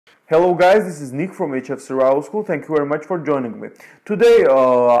Hello guys, this is Nick from HF Survival School. Thank you very much for joining me. Today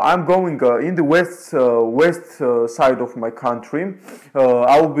I'm going in the west side of my country.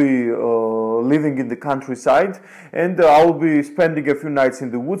 I will be living in the countryside, and I will be spending a few nights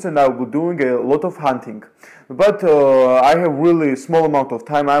in the woods, and I will be doing a lot of hunting. But I have really small amount of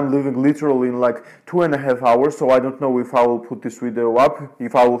time. I'm living literally in like 2.5 hours, so I don't know if I will put this video up,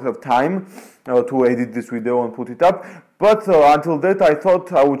 if I will have time to edit this video and put it up. But until that, I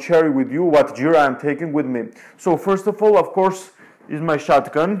thought I would share with you what gear I am taking with me. So first of all, of course, is my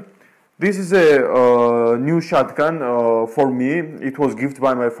shotgun. This is a new shotgun for me. It was gifted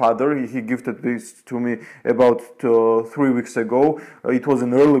by my father. He gifted this to me about 3 weeks ago. It was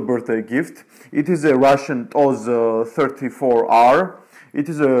an early birthday gift. It is a Russian Oz 34R. It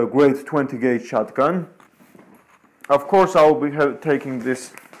is a great 20 gauge shotgun. Of course, I will be taking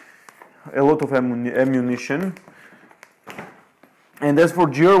a lot of ammunition. And as for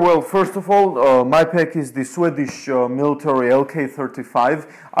gear, well, first of all, my pack is the Swedish military LK35.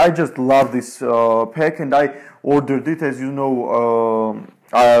 I just love this pack, and I ordered it. As you know,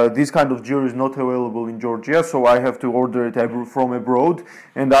 this kind of gear is not available in Georgia, so I have to order it from abroad,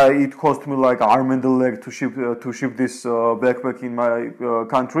 and it cost me like arm and a leg to ship this backpack in my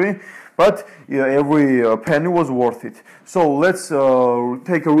country. But yeah, every penny was worth it. So let's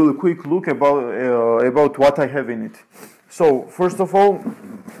take a really quick look about what I have in it. So first of all,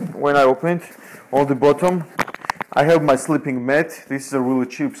 when I open it, on the bottom I have my sleeping mat. This is a really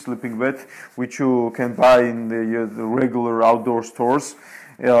cheap sleeping mat which you can buy in the regular outdoor stores,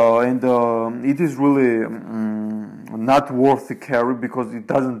 and it is really not worth the carry because it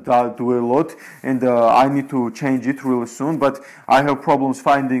doesn't do a lot, and I need to change it really soon. But I have problems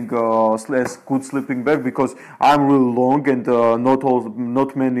finding good sleeping bag because I'm really long, and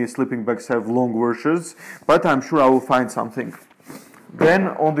not many sleeping bags have long versions, but I'm sure I will find something. Then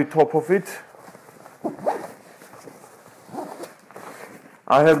on the top of it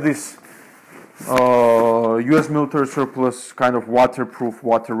I have this US military surplus kind of waterproof,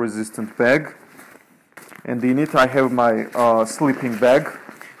 water resistant bag, and in it I have my sleeping bag.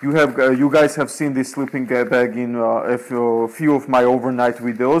 You guys have seen this sleeping bag in a few of my overnight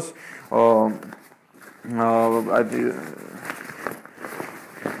videos.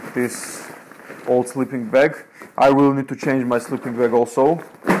 This old sleeping bag. I will need to change my sleeping bag also.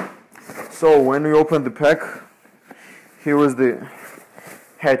 So when we open the pack, here is the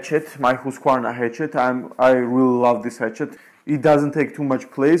hatchet, my Husqvarna hatchet. I really love this hatchet. It doesn't take too much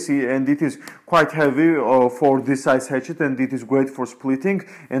place, and it is quite heavy for this size hatchet, and it is great for splitting,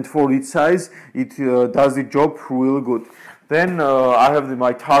 and for its size it does the job really good. Then I have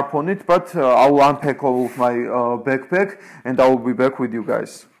my tarp on it, but I will unpack all of my backpack, and I will be back with you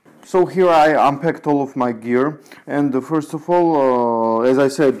guys. So here I unpacked all of my gear, and first of all, as I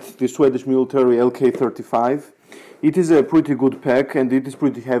said, the Swedish military LK35. It is a pretty good pack, and it is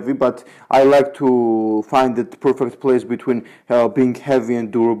pretty heavy, but I like to find the perfect place between being heavy and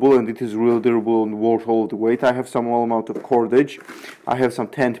durable, and it is really durable and worth all the weight. I have some small amount of cordage. I have some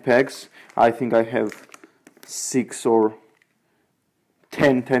tent pegs. I think I have 6 or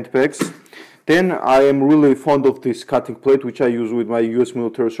 10 tent pegs. Then I am really fond of this cutting plate, which I use with my US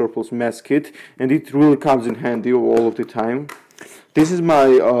military surplus mess kit, and it really comes in handy all of the time. This is my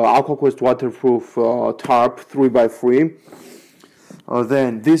AquaQuest waterproof tarp 3x3.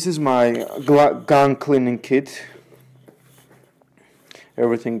 Then this is my gun cleaning kit.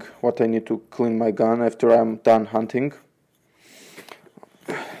 Everything what I need to clean my gun after I'm done hunting.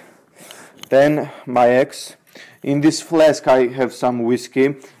 Then my axe. In this flask I have some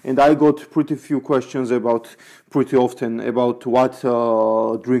whiskey, and I got pretty few questions pretty often about what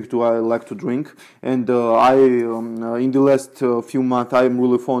drink do I like to drink, and in the last few months I am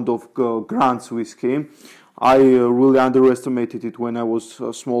really fond of Grant's whiskey. I really underestimated it when I was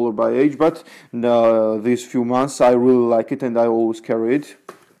smaller by age, but these few months I really like it, and I always carry it.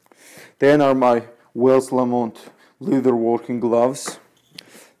 Then are my Wells Lamont leather working gloves.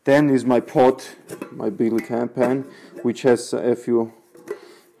 Then is my pot, my Billy Can pan, which has a few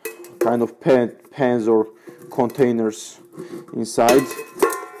kind of pans or containers inside,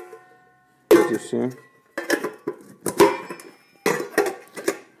 as you see.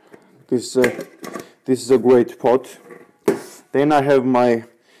 This is a great pot. Then I have my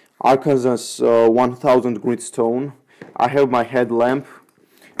Arkansas 1000 grit stone. I have my headlamp.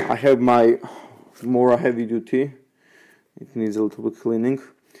 I have my more heavy duty. It needs a little bit cleaning.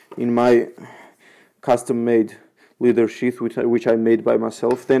 In my custom-made leather sheath, which I made by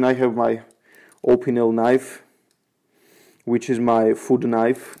myself. Then I have my Opinel knife, which is my food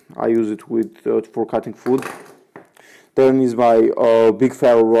knife. I use it for cutting food. Then is my big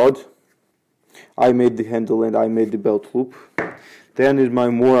ferro rod. I made the handle and I made the belt loop. Then is my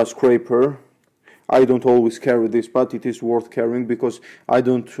Mora scraper. I don't always carry this, but it is worth carrying because I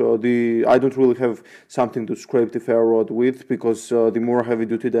don't really have something to scrape the ferro rod with, because the more heavy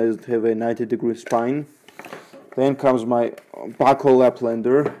duty doesn't have a 90-degree spine. Then comes my Baco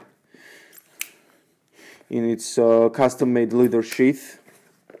Laplander in its custom-made leather sheath.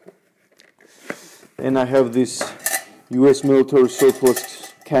 And I have this US military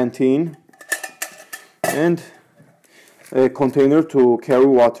surplus canteen and a container to carry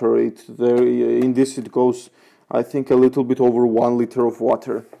water. In this it goes, I think, a little bit over 1 liter of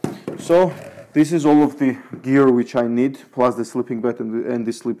water. So this is all of the gear which I need, plus the sleeping bed and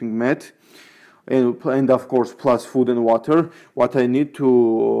the sleeping mat, and of course plus food and water. What I need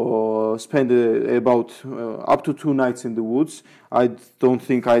to spend about up to 2 nights in the woods. I don't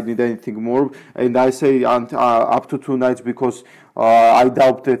think I need anything more, and I say up to 2 nights because I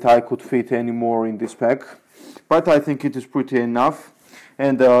doubt that I could fit any more in this pack. But I think it is pretty enough.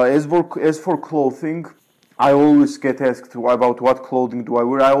 And as for clothing, I always get asked about what clothing do I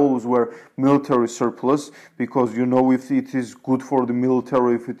wear. I always wear military surplus, because you know, if it is good for the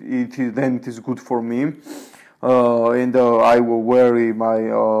military, if then it is good for me. And I will wear my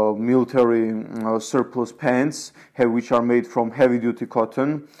military surplus pants, which are made from heavy-duty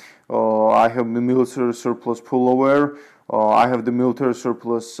cotton. I have the military surplus pullover. I have the military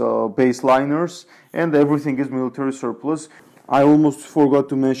surplus base liners, and everything is military surplus. I almost forgot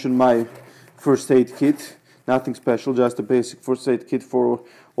to mention my first aid kit. Nothing special, just a basic first aid kit for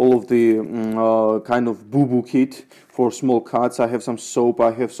all of the kind of boo-boo kit for small cuts. I have some soap,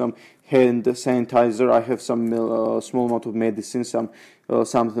 I have some hand sanitizer, I have some small amount of medicine, some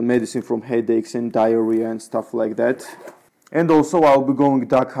medicine from headaches and diarrhea and stuff like that. And also I'll be going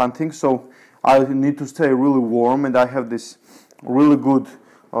duck hunting, so I need to stay really warm, and I have this really good,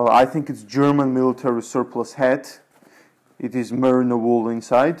 I think it's German military surplus hat. It is merino wool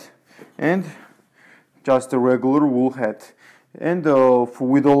inside, and just a regular wool hat. And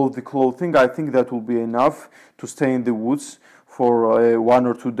with all of the clothing, I think that will be enough to stay in the woods for 1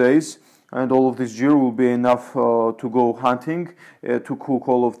 or 2 days. And all of this gear will be enough to go hunting, to cook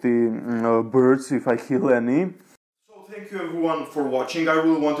all of the birds if I kill any. Thank you everyone for watching. I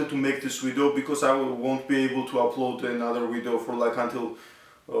really wanted to make this video because I won't be able to upload another video for like until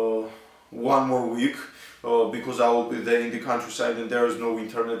 1 more week, because I will be there in the countryside and there is no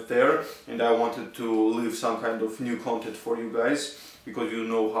internet there, and I wanted to leave some kind of new content for you guys, because you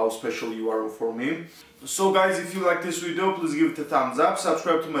know how special you are for me. So guys, if you like this video, please give it a thumbs up,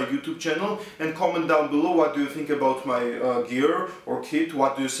 subscribe to my YouTube channel, and comment down below what do you think about my gear or kit,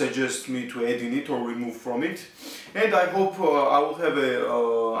 what do you suggest me to add in it or remove from it. And I hope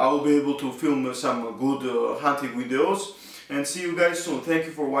I will be able to film some good hunting videos, and see you guys soon. Thank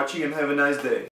you for watching and have a nice day.